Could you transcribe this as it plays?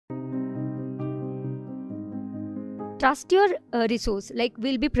trust your resource. Like,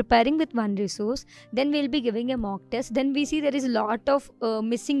 we'll be preparing with one resource, then we'll be giving a mock test, then we see there is a lot of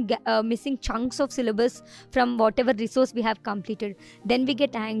missing chunks of syllabus from whatever resource we have completed, then we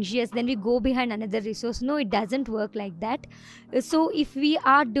get anxious, then we go behind another resource. No, it doesn't work like that. So if we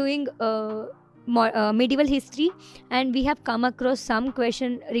are doing medieval history and we have come across some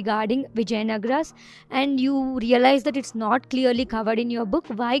question regarding Vijayanagaras and you realize that it's not clearly covered in your book,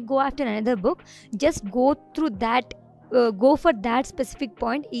 why go after another book? Just go through that, go for that specific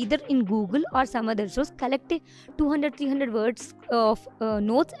point either in Google or some other source. Collect 200-300 words of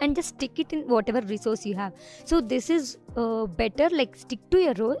notes and just stick it in whatever resource you have. So this is better. Like, stick to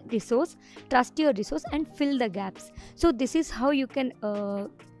your resource, trust your resource, and fill the gaps. So this is how you can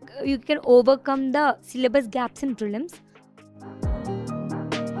overcome the syllabus gaps in prelims.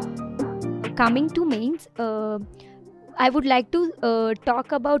 Coming to mains, I would like to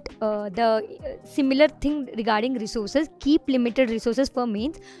talk about the similar thing regarding resources. Keep limited resources for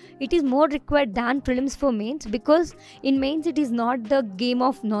mains. It is more required than prelims for mains, because in mains it is not the game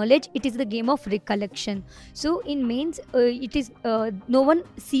of knowledge, it is the game of recollection. So in mains it is no one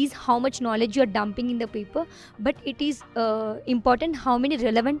sees how much knowledge you are dumping in the paper, but it is important how many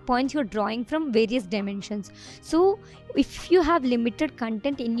relevant points you are drawing from various dimensions. So if you have limited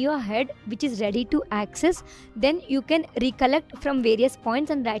content in your head which is ready to access, then you can recollect from various points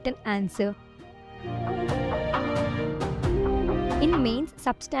and write an answer. In mains,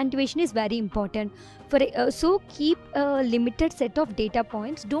 substantivation is very important. So keep a limited set of data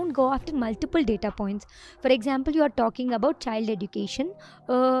points. Don't go after multiple data points. For example, you are talking about child education.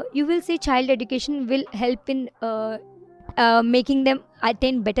 You will say child education will help in making them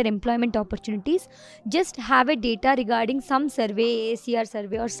attain better employment opportunities. Just have a data regarding some survey, AACR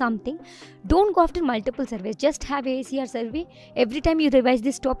survey or something. Don't go after multiple surveys. Just have AACR survey. Every time you revise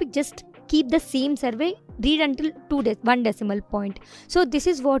this topic, just keep the same survey, read until 1 decimal point. So this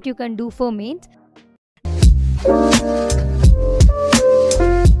is what you can do for mains.